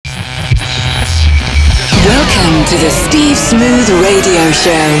Welcome to the Steve Smooth Radio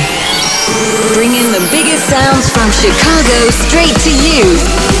Show. Bringing the biggest sounds from Chicago straight to you.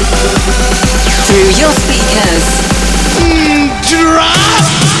 Through your speakers. Drop!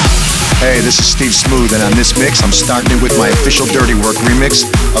 Hey, this is Steve Smooth, and on this mix, I'm starting it with my official Dirty Work remix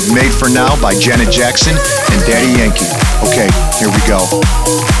of Made for Now by Janet Jackson and Daddy Yankee. Okay, here we go.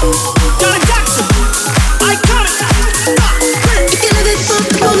 Janet Jackson, I got it. If you live it for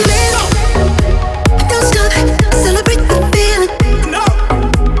the moment, don't stop, celebrate the feeling. No.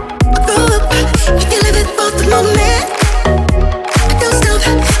 Grow up, if you live it for the moment, don't stop,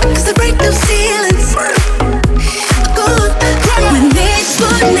 'cause I break those ceilings. Go on, we're made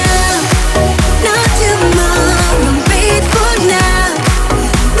for now, not tomorrow. Made for now,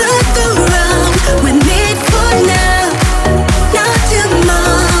 look around. We're made for now, not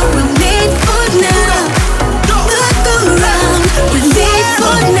tomorrow. Made for now, look around. We're made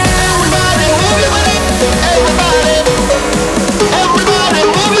for now.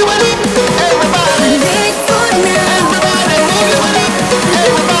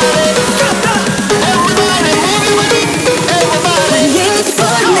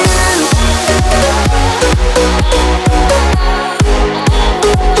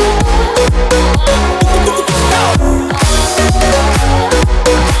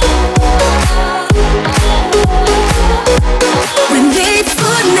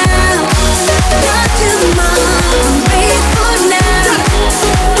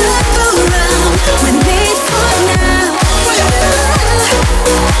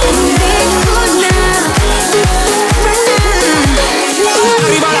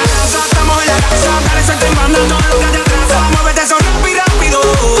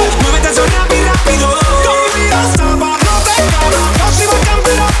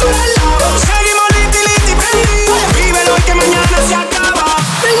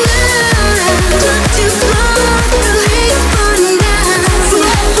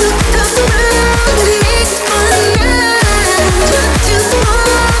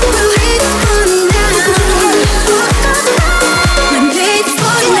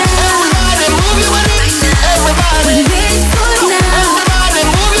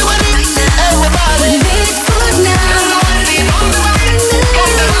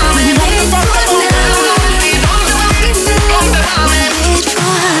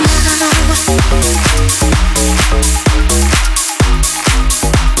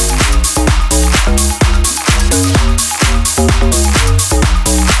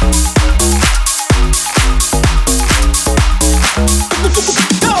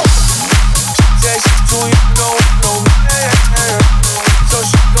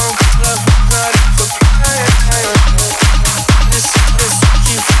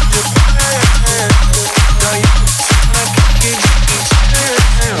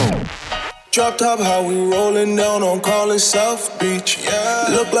 Drop top, how we rolling down on Collin South Beach. Yeah.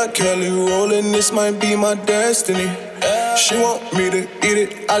 Look like Kelly rolling, this might be my destiny. Yeah. She want me to eat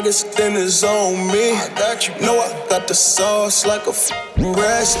it, I guess then it's on me. I got you. Know I got the sauce like a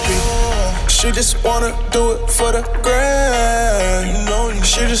recipe. She just wanna do it for the grand. You know,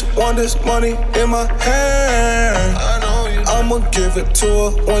 she just want this money in my hand. I know you. I'ma give it to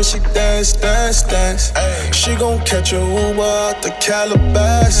her when she dance, dance, dance. Ay. She gon' catch a Uber out the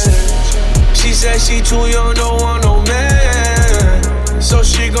Calabasas. She said she too young, don't want no man. So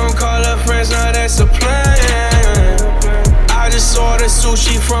she gon' call her friends, now that's a plan. I just ordered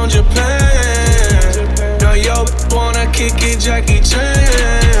sushi from Japan. Now yo wanna kick it, Jackie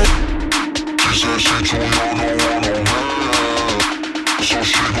Chan. She said she too young, don't want no man. So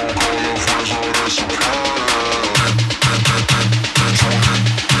she gon' call her friends, now that's a plan.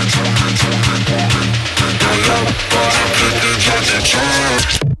 Now yo wanna kick it, Jackie Chan.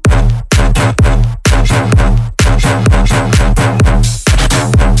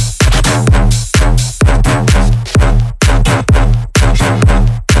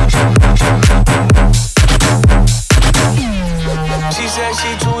 She said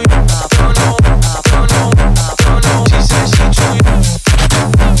she too young, don't know. She said she too young. Don't know. She said she too young.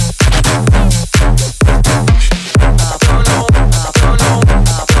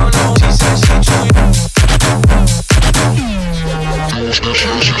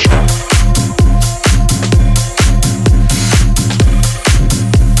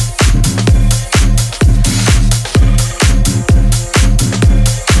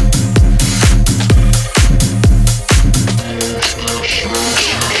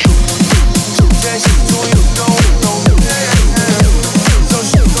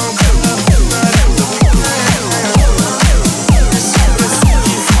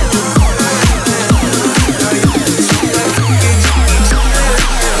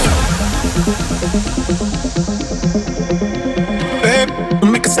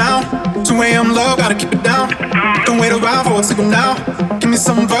 to keep it down. Don't wait around for a signal now. Give me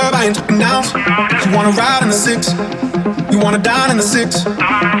some verb, I ain't talking nouns. You wanna ride in the six, you wanna dine in the six.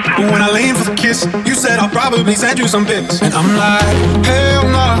 But when I lean for the kiss, you said I'll probably send you some pics. And I'm like, hell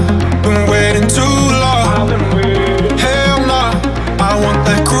nah, been waiting too long. Hell nah, I want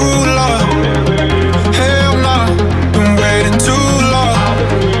that cruel love. Hell nah, been waiting too long.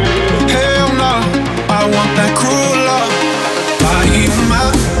 Hell nah, I want that cruel love. Body of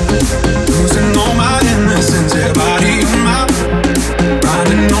mine, losing all my innocence. Yeah, body of mine,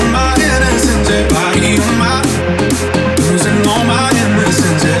 riding on my innocence. Yeah, body of mine, losing all my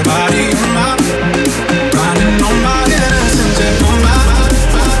innocence. Yeah, body of mine, riding on my innocence. Yeah, on my,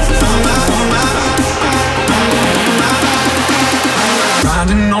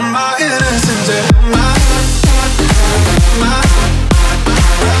 riding on my innocence. Yeah,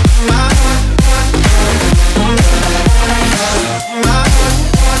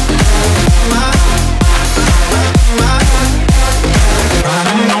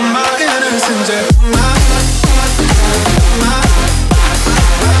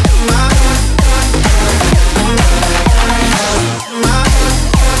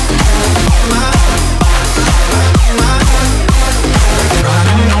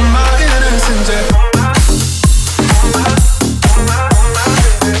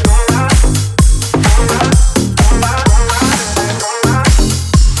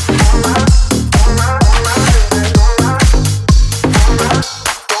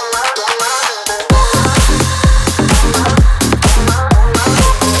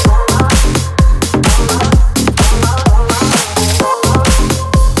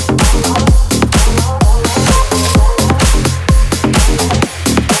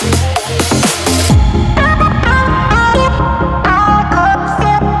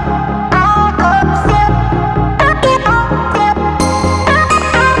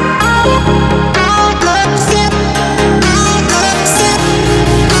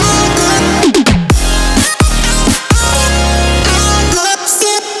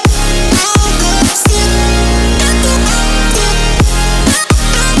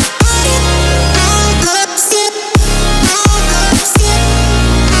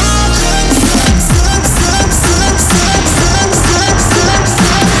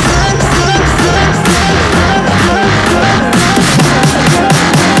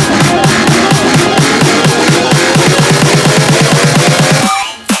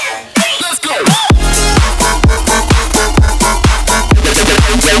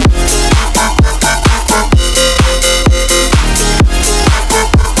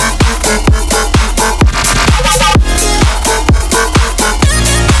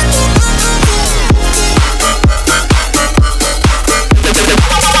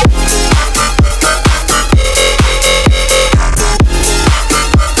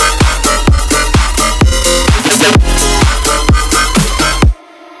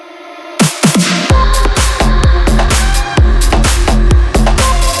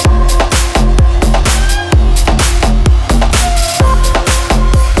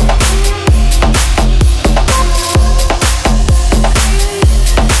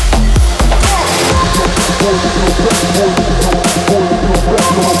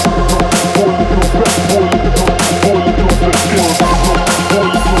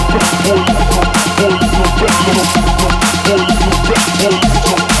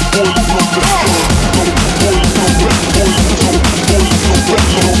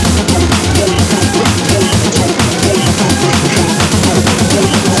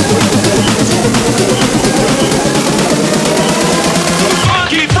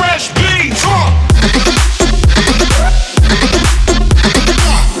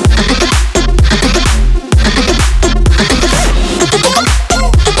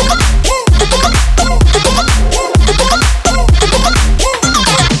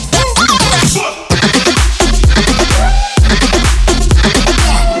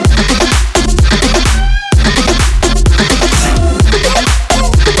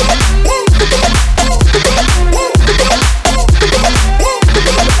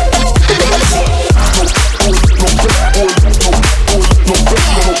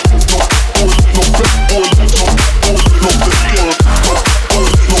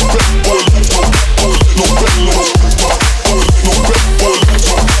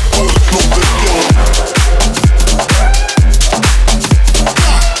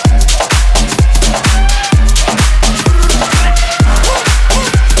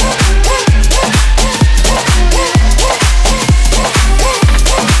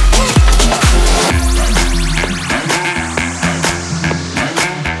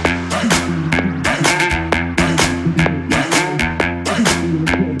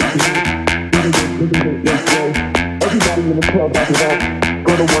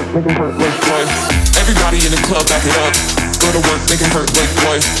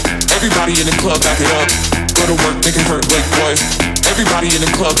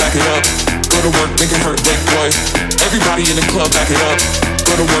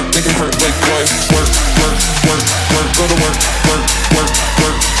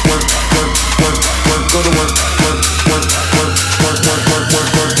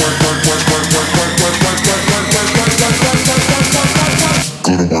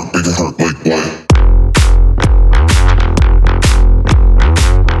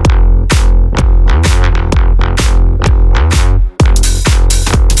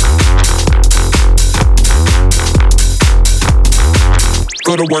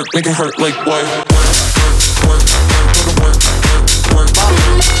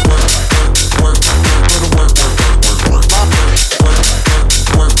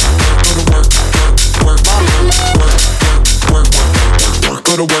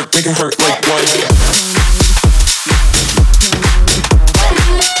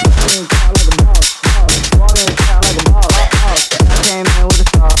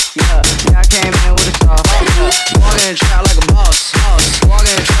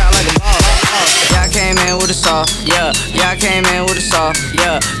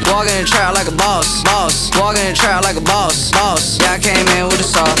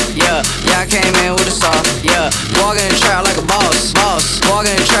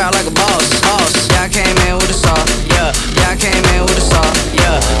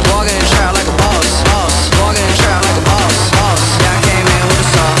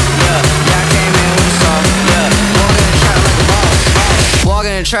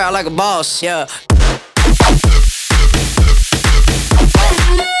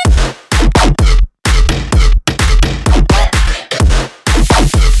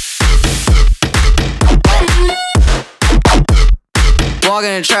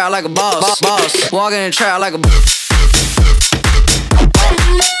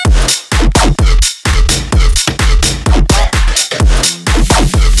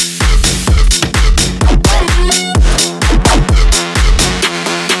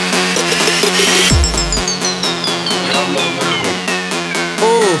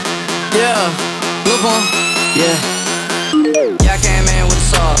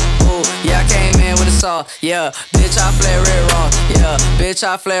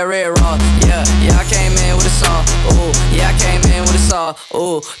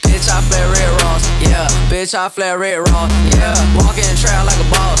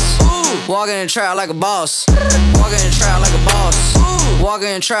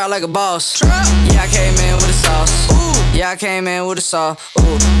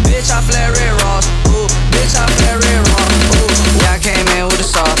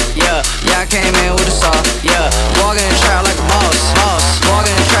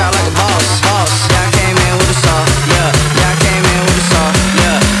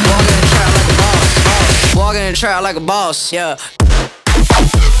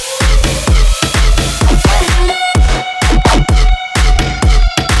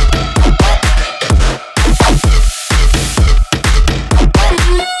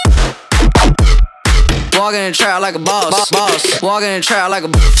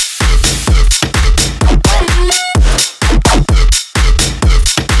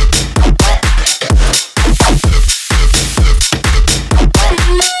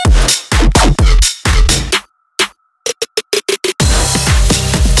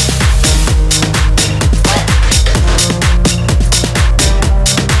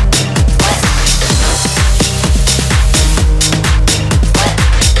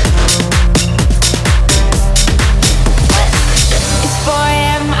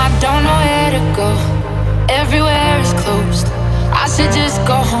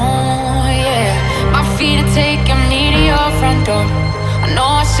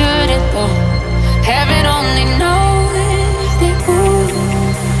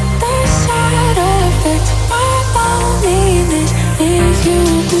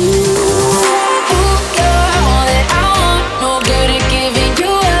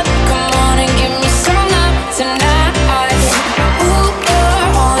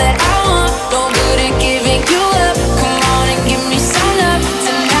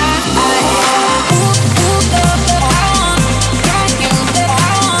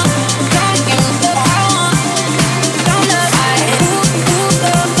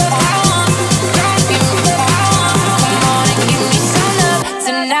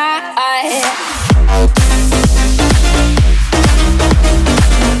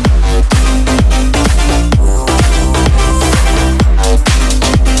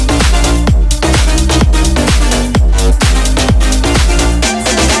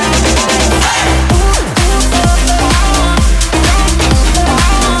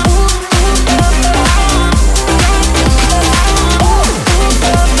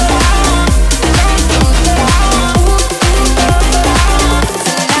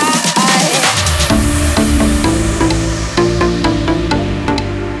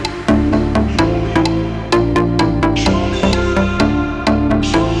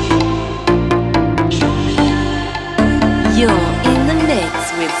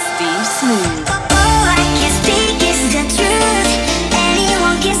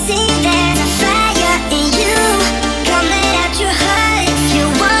 Anyone can see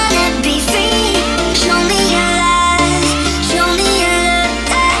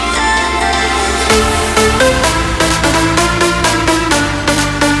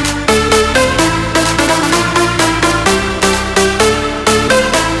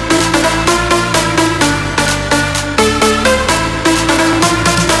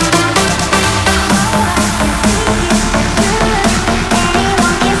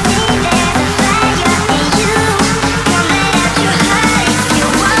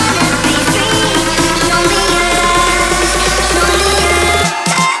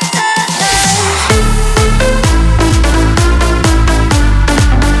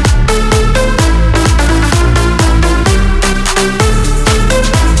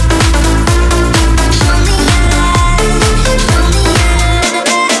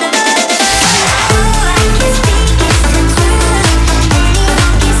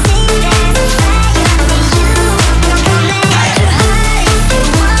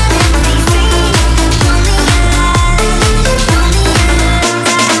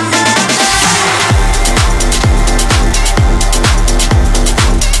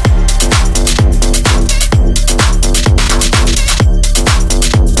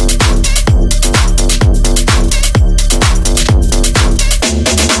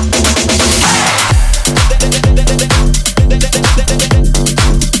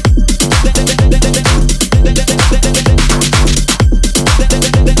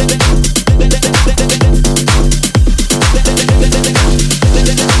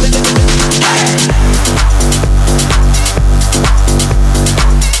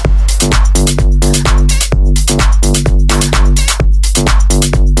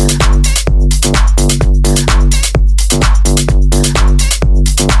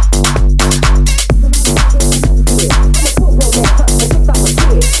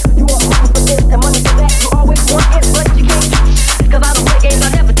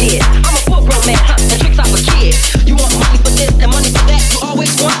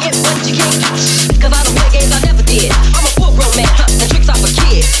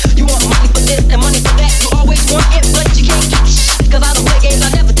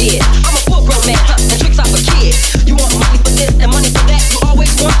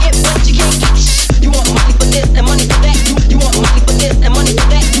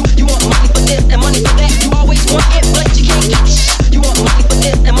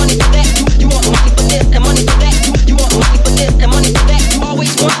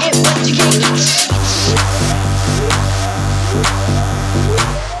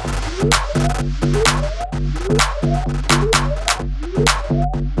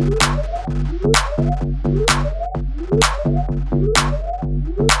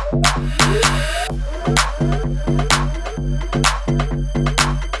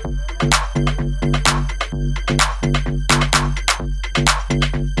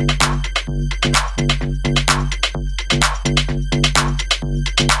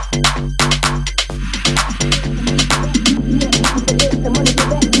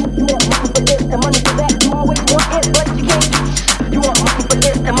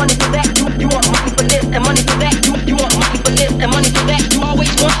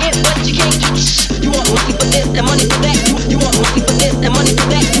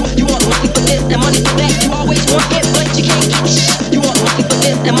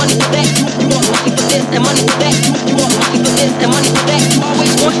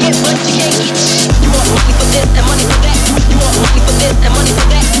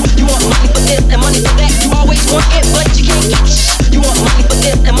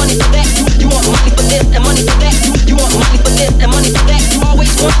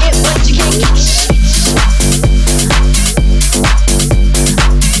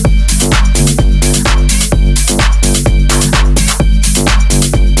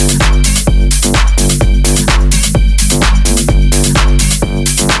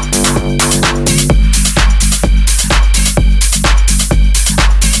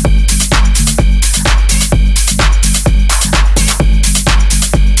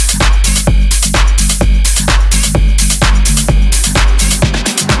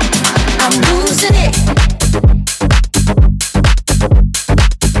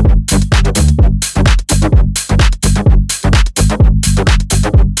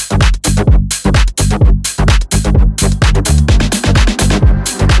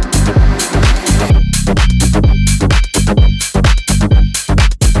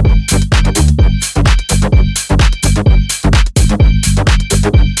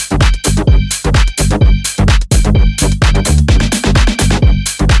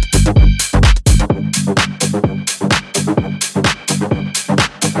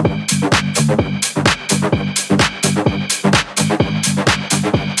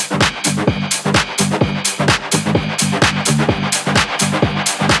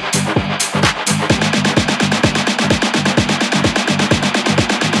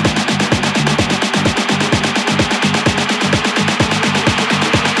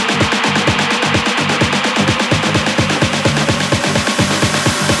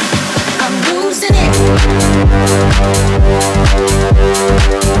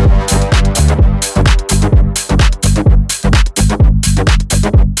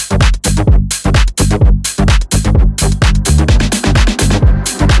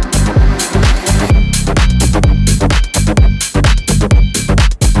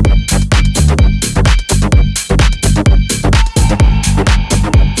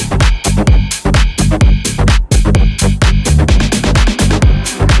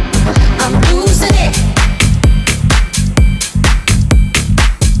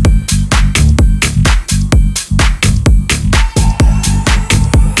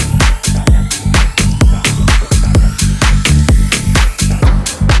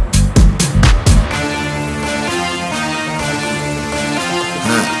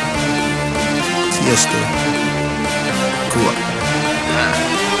pistol. Cool up.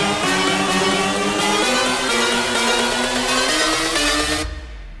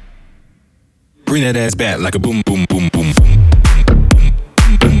 Bring that ass back like a boom, boom, boom, boom, boom.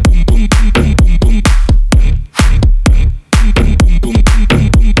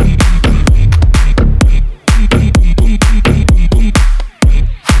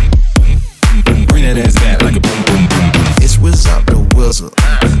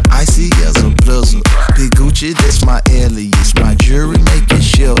 That's my alias, my jury make it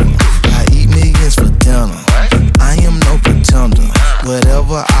shiver. I eat millions for dinner. I am no pretender.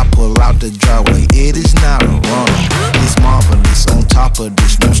 Whatever I pull out the driveway, it is not a runner. It's marvelous. On top of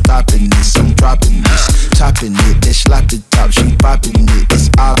this, no stopping this. I'm dropping this, topping it. That slap the top, she popping it.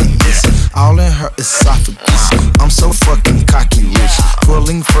 It's obvious. All in her esophagus. I'm so fucking cocky rich.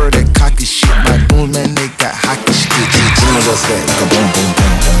 Pulling for that cocky shit. My boom man, they got hockey sticks. Bring it us back like a boom boom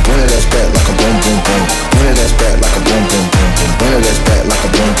boom. Bring it us back like a boom boom boom. Bring it us back like a boom boom boom. Bring it us back like a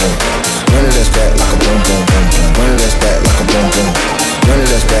boom boom. Bring it us back like a boom boom boom. Bring it us back like a boom boom. Bring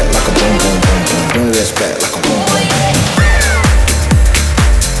it us back like a boom boom boom. Bring it us back like a boom boom.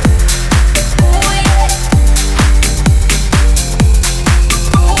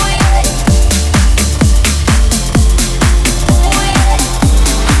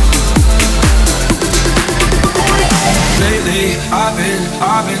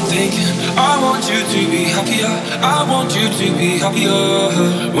 I've been thinking, I want you to be happier. I want you to be happier.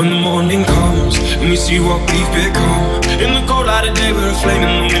 When the morning comes and we see what we've become. In the cold light of day, we're a flame in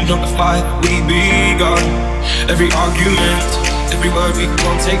the wind of the fire we begun. Every argument, every word we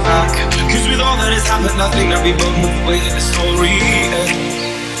can't take back. Cause with all that has happened, I think that we both move away at the story ends.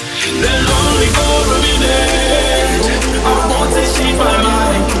 Then only for a minute, I want to change my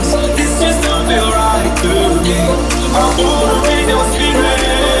mind. This just don't feel right to me. I wanna raise your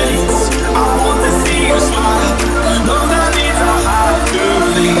spirits. I want to see you smile. No, that means I have to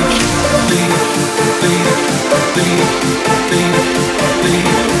leave. No, that means I have to leave. Lately, I've been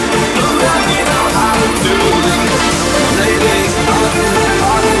thinking. I want you to be happier.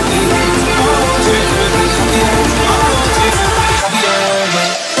 I want you to be happier.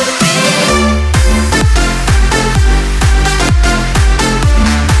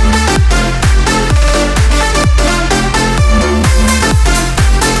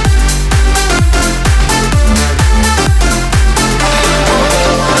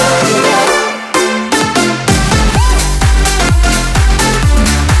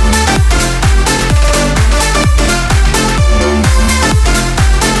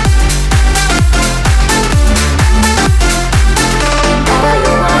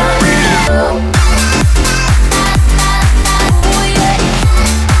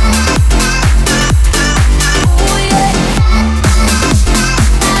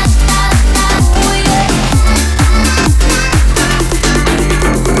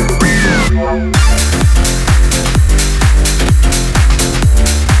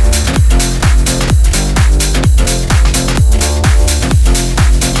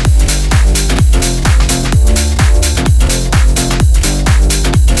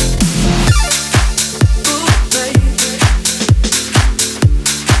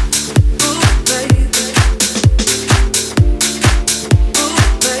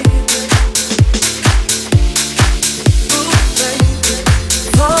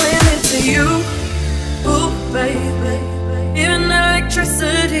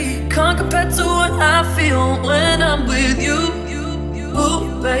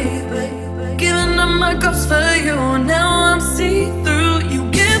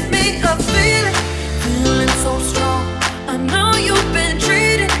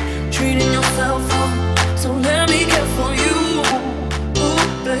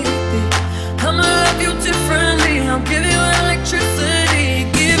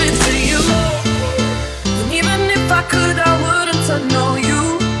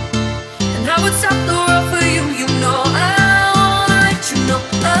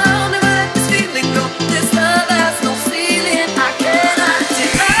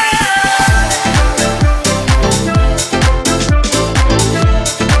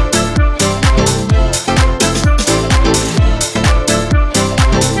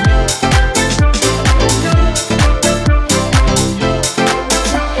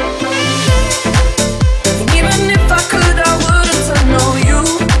 Even if I could, I wouldn't know you.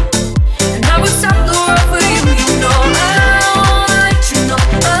 And I would stop the world for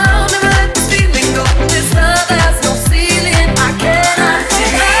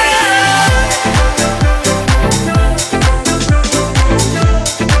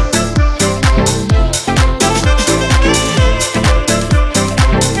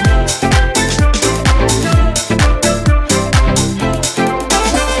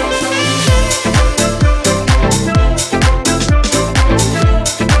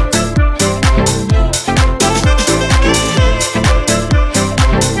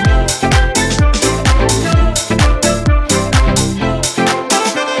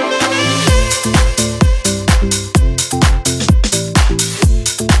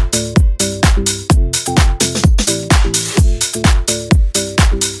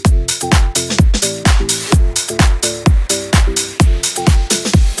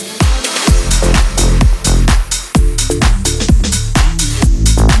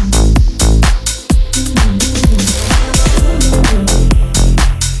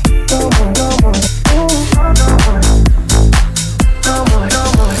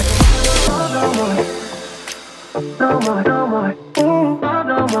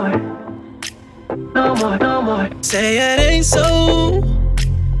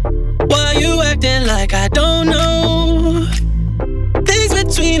like I don't know. Things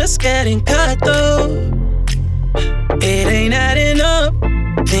between us getting cut though. It ain't adding up.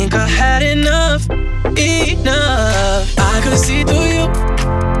 Think I had enough. I could see through you.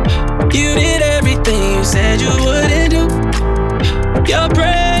 You did everything you said you wouldn't do. You're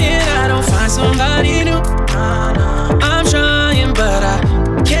praying I don't find somebody new. I'm trying but I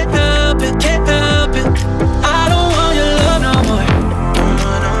can't help it, can't help it. I don't want your love no more.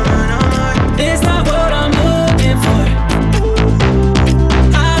 It's not what I'm looking for.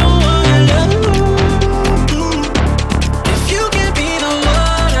 I don't want your love. If you can be the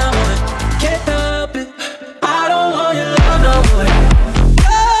one I want, can't help it. I don't want your love no more.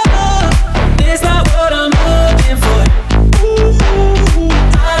 Oh, it's not what I'm looking for.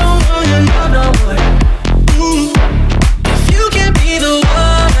 I don't want your love no more. If you can be the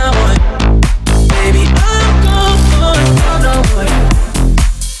one I want, baby, I'm gone for love no more.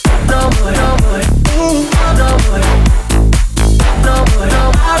 No more, no more. No more. No more, no.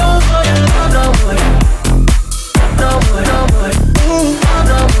 I don't want your love no more. No more, no more.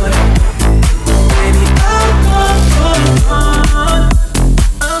 No more. Baby, I'm gone for love.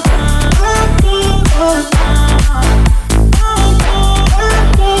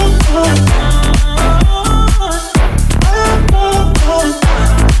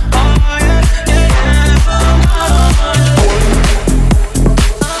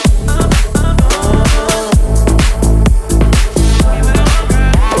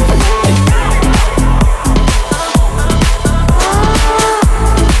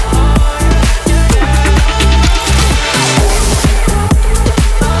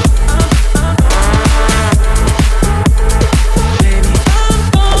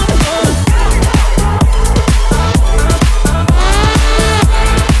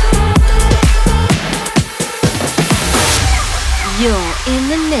 You're in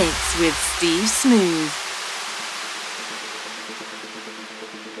the mix with Steve Smooth.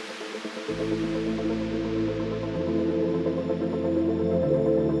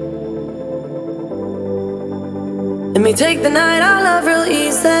 Let me take the night I love real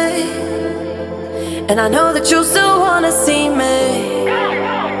easy. And I know that you still wanna see me.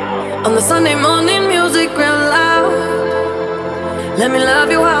 On the Sunday morning music real loud. Let me love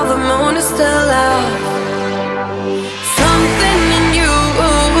you while the moon is still out. Something in you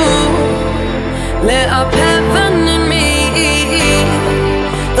lit up heaven in me.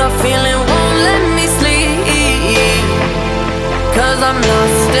 The feeling won't let me sleep. 'Cause I'm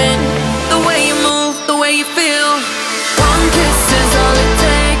lost in the way you move, the way you feel. One kiss is all it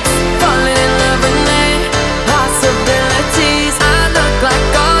takes. Falling in love with me. Possibilities. I look like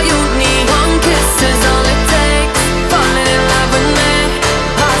all you need. One kiss is all it takes. Falling in love with me.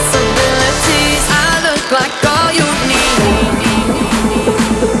 Possibilities. I look like all you need.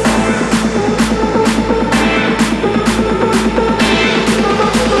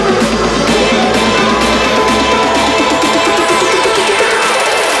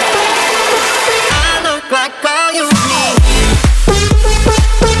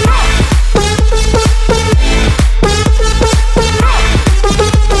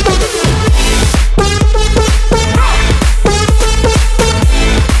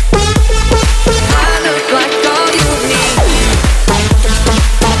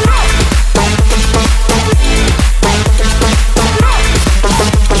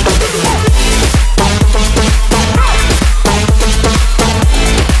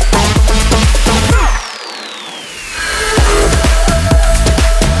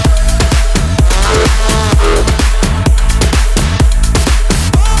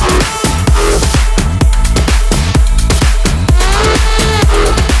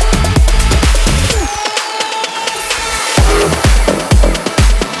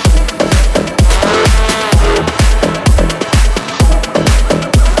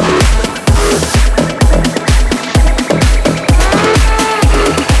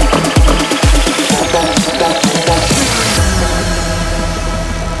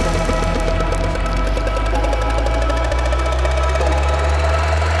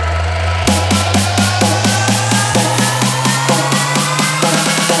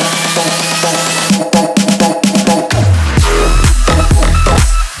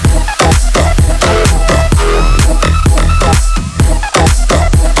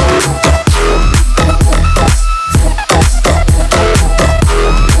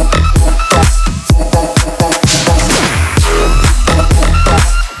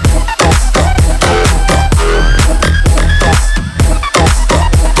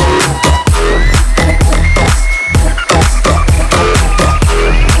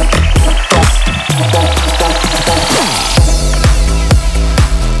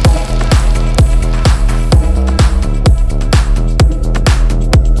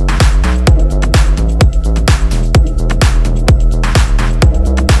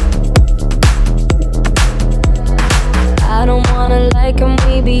 like, can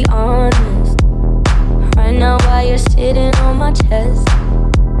we be honest? Right now while you're sitting on my chest,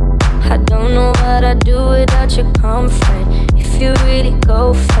 I don't know what I'd do without your comfort. If you really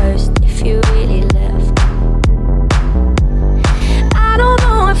go first, if you really left, I don't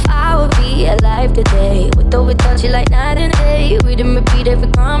know if I would be alive today, with or without you like night and day. Read and repeat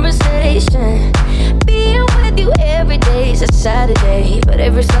every conversation. Being with you every day is a Saturday, but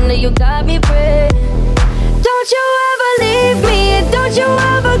every Sunday you got me praying. Don't you ever leave me, don't you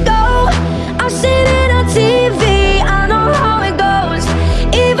ever go. I've seen it on TV, I know how it goes.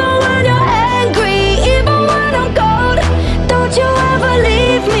 Even when you're angry, even when I'm cold. Don't you ever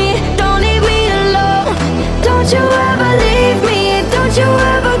leave me, don't leave me alone. Don't you ever leave me, don't you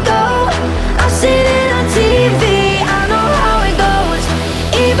ever go. I've seen it on TV, I know how it goes.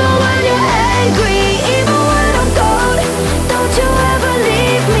 Even when you're angry, even when I'm cold. Don't you ever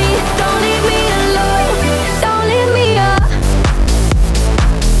leave me, don't leave me alone. Don't leave me alone.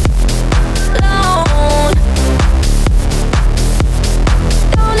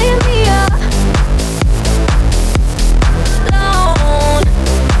 Don't leave me alone.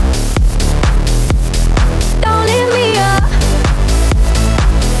 Don't leave me alone.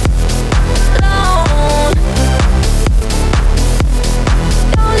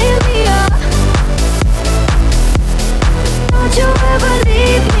 Don't leave me alone. Don't you ever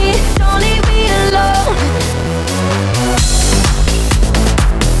leave me, don't leave me alone.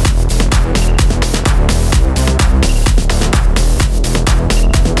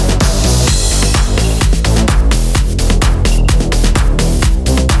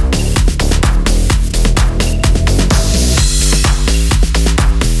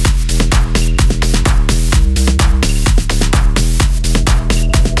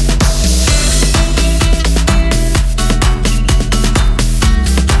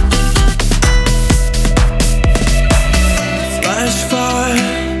 Flash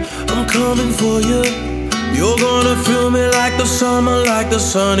fire, I'm coming for you. You're gonna feel me like the summer, like the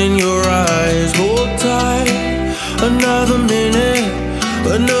sun in your eyes. Hold tight, another minute,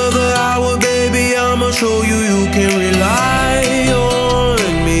 another hour, baby. I'ma show you you can rely on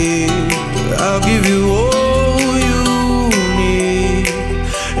me. I'll give you all you need.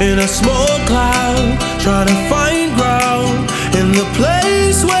 In a small cloud, trying to find ground in the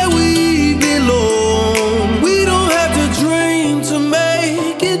place where we belong. We don't have to dream to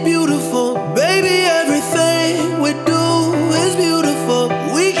make it beautiful, baby. Everything we do is beautiful.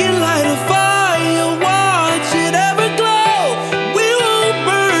 We can light a fire, watch it ever glow. We won't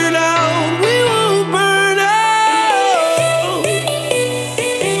burn out, we won't burn out.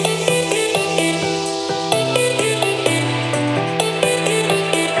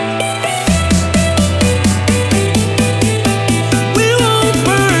 We won't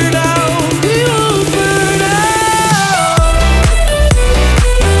burn out, we won't burn out.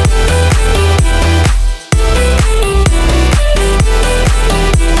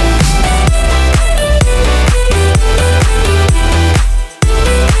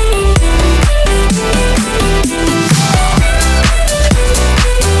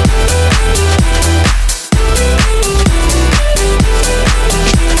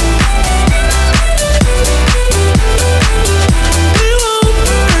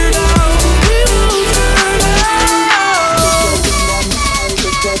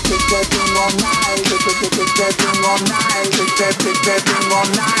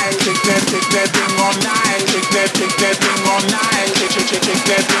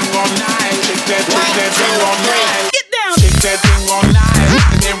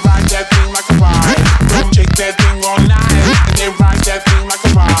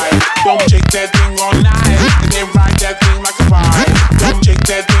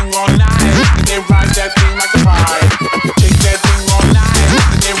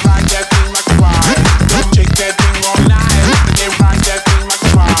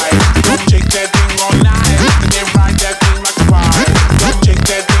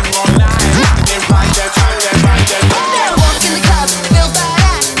 Walk in the club, feel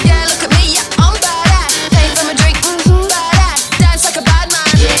badass.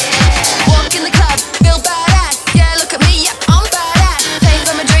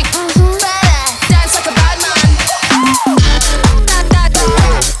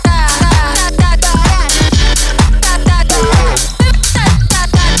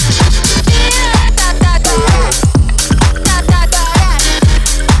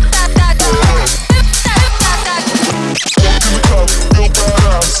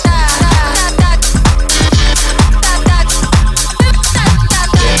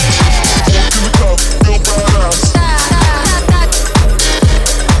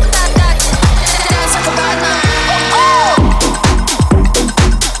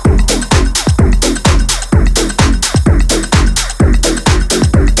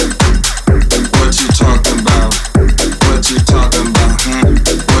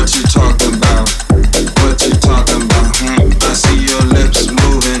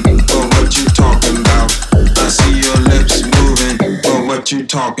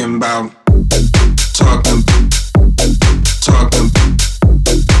 talking about? Talking, talking,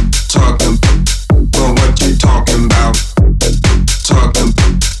 talking, but what you talking about? Talking,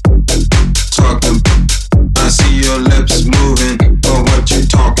 talking, I see your lips moving, but what you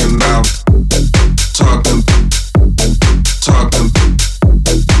talking about? Talking, talking,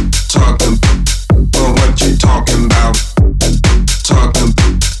 talking, but what you talking about? Talking,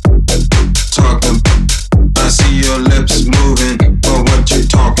 talking, I see your lips moving, but what you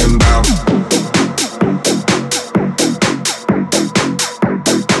talking about?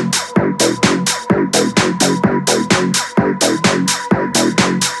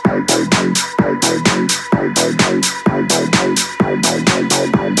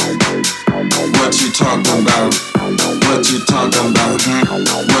 What you talking about? What you talking about?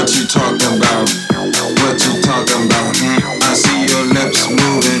 What you talking about? What you talking about? I see your lips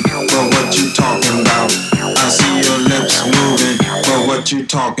moving, but what you talking about? I see your lips moving, but what you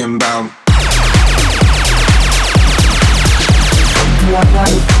talking about?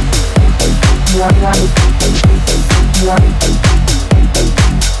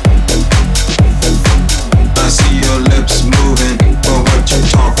 I see your lips moving, but what you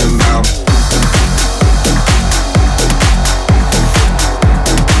talking about?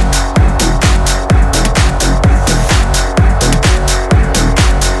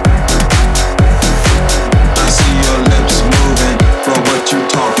 I see your lips moving, but what you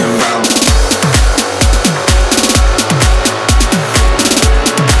talking about?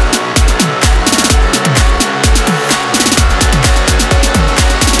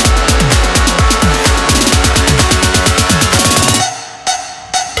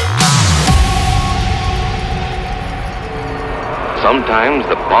 Sometimes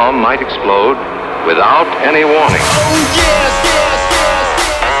the bomb might explode without any warning. Oh yes, yes, yes.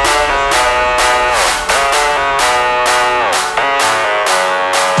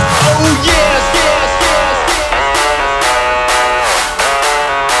 Oh yes, yes, yes.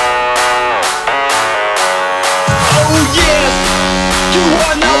 Oh yes, you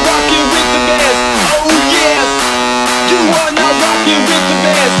are now rocking with the best. Oh yes, you are now rocking with the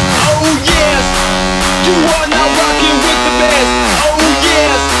best. Oh yes, you are now rocking with the best. Oh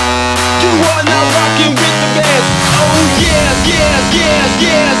yes, you are now rocking with the best. Oh yes, yes, yes,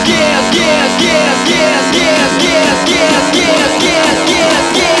 yes, yes, yes, yes, yes, yes, yes, yes, yes, yes,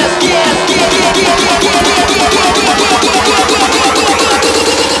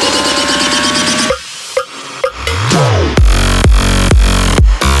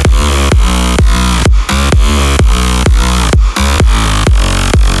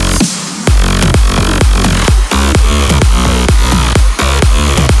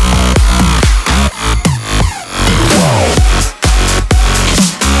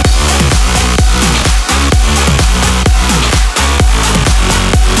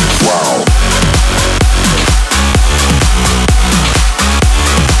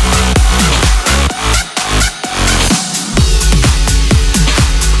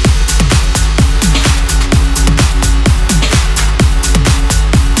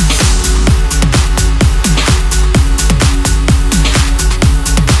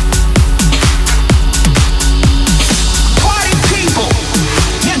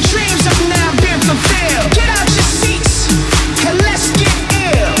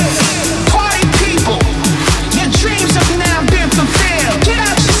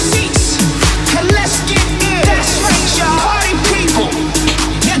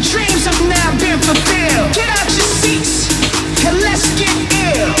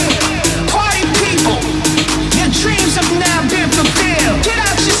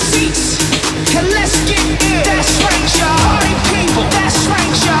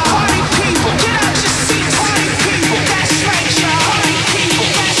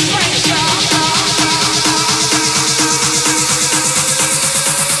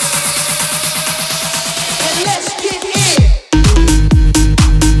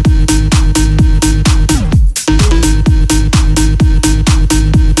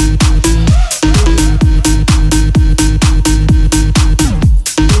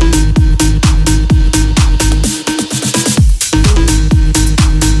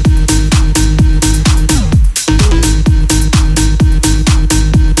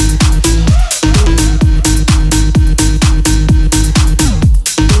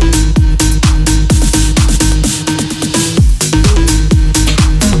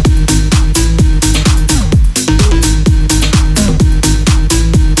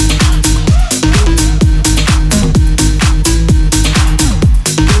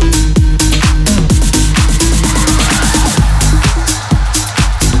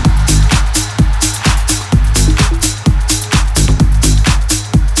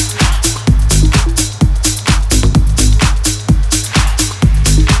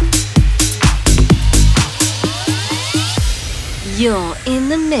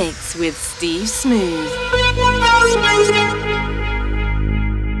 mix with Steve Smooth.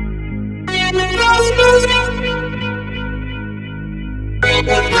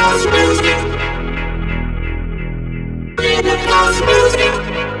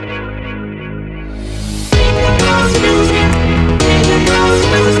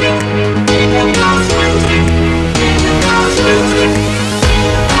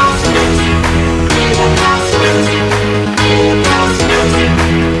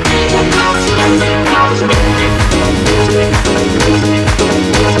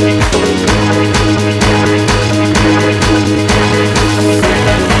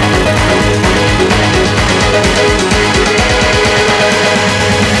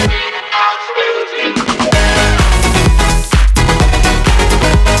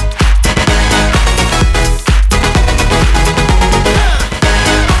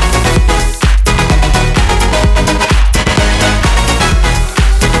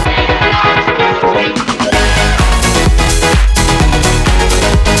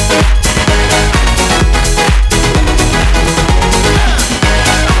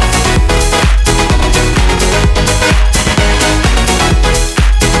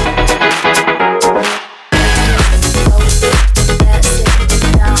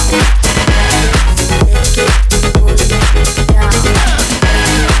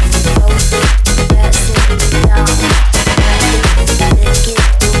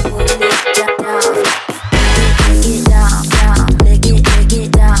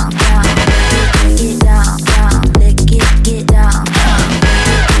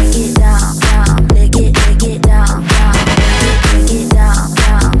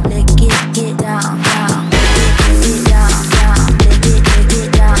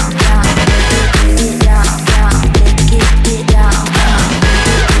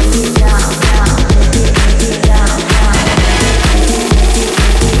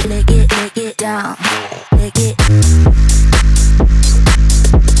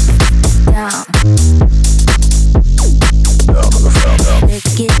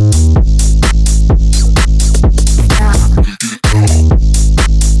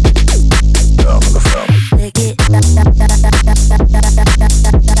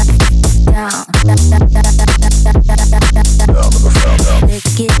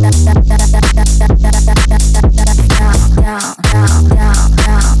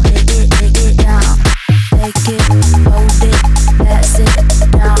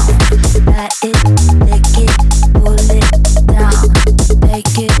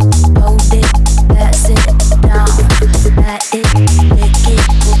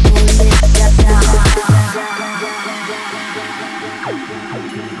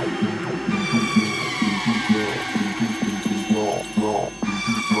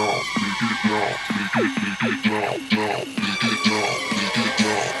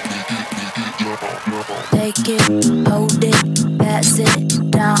 Take it, hold it, pass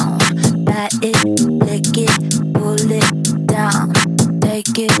it down. Pat it, lick it, pull it down.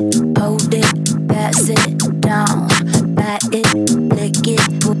 Take it, hold it, pass it down. Pat it, lick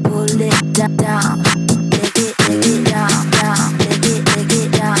it, pull it down. Lick it down, down. Lick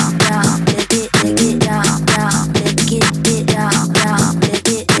it down, down. Lick it down, down. Lick it down, down. Lick it down, down.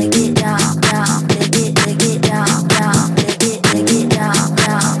 Lick it down, down. Lick it down, down. Lick it down. Lick it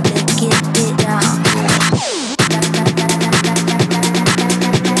down. Lick it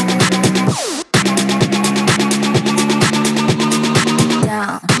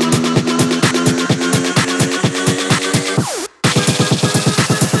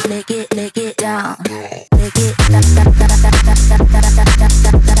down.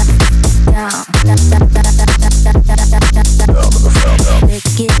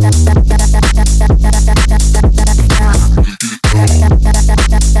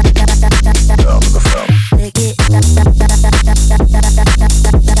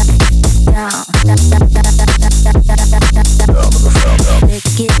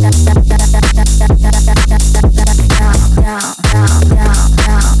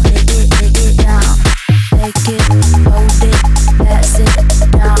 Take it, hold it, pass it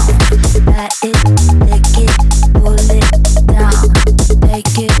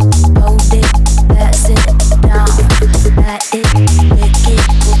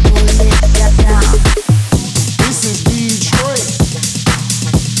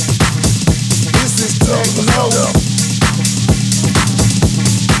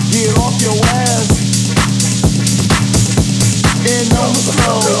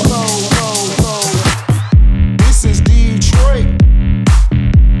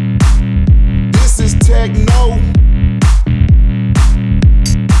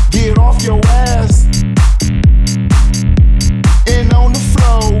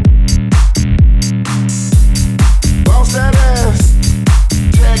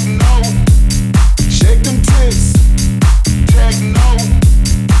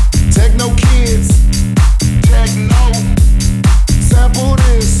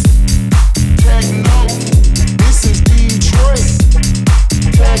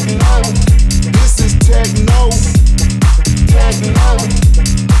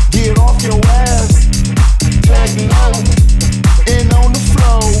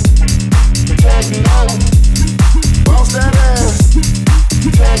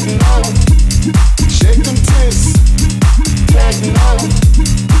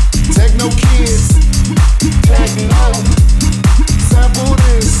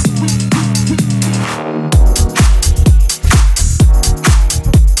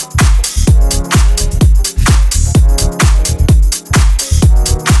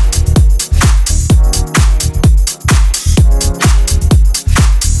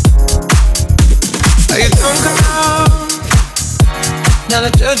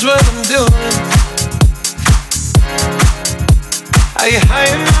tryna judge what I'm doing. Are you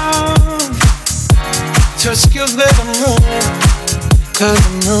high enough? It's your skills that I'm ruining. 'Cause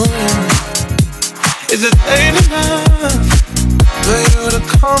I'm ruining. Is it late enough for you to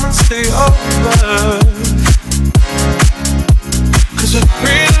come and stay over? 'Cause we're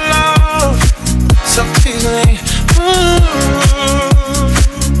free to love so easily.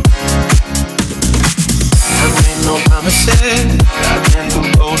 I made no promises, I can't do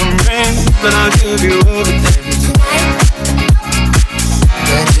golden rings, but I'll give you everything tonight.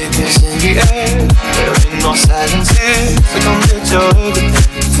 Magic is in the air, there ain't no silence here, so come get your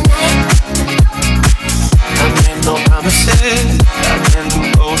everything tonight. I made no promises, I can't do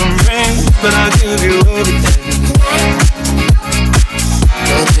golden rings, but I'll give you everything tonight.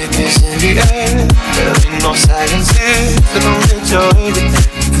 Magic is in the air, there ain't no silence here, so come get your everything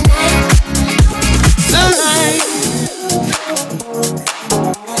tonight. Tonight.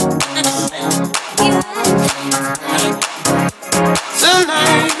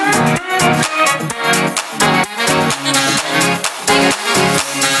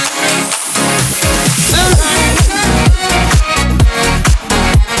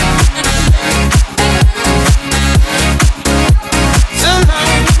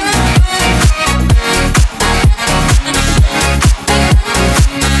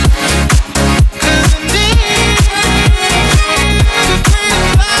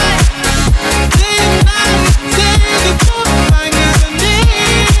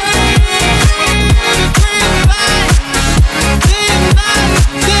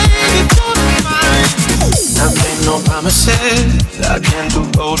 I can't do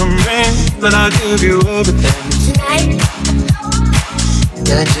golden rings, but I'll give you everything tonight.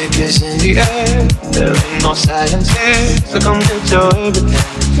 Magic is in the air, there ain't no silence here, so come get your everything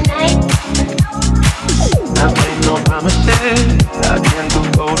tonight. I made no promises, I can't do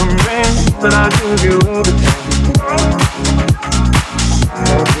golden rings, but I'll give you everything tonight.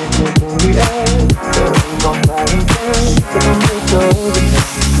 Magic is in the air, there ain't no silence here, so come get your everything.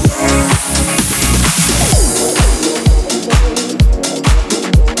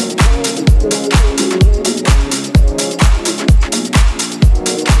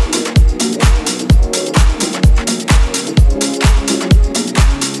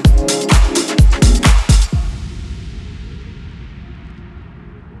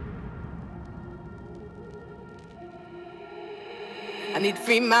 I need to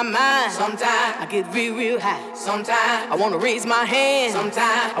free my mind. Sometimes I get real, real high. Sometimes I wanna raise my hand.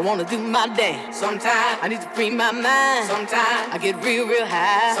 Sometimes I wanna do my dance. Sometimes I need to free my mind. Sometimes I get real, real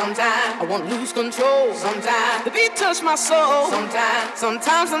high. Sometimes I wanna lose control. Sometimes the beat touch my soul. Sometimes,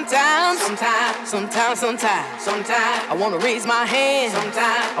 sometimes. Sometimes I wanna raise my hand.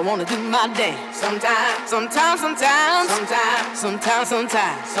 Sometimes I wanna do my dance. Sometimes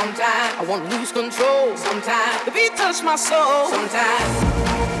I wanna lose control. Sometimes the beat touch my soul. Sometimes.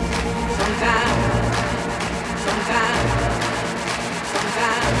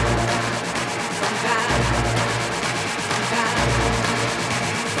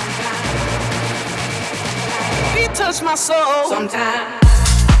 Beat touch my soul. Sometimes.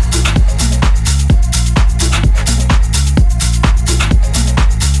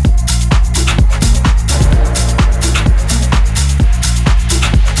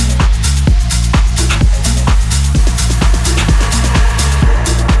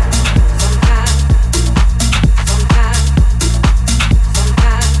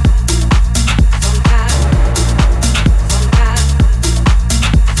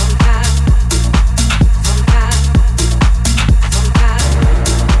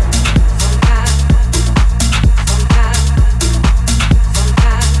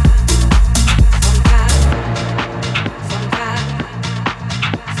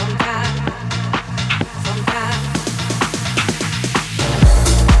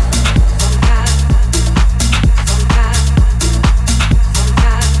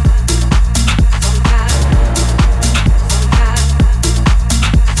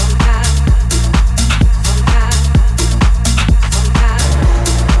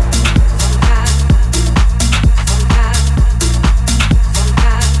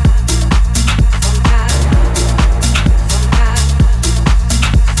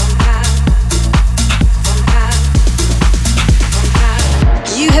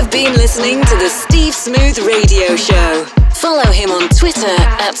 Listening to the Steve Smooth Radio Show. Follow him on Twitter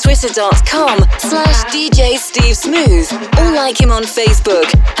at twitter.com/DJ Steve Smooth or like him on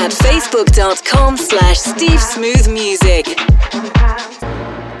Facebook at facebook.com/Steve Smooth Music.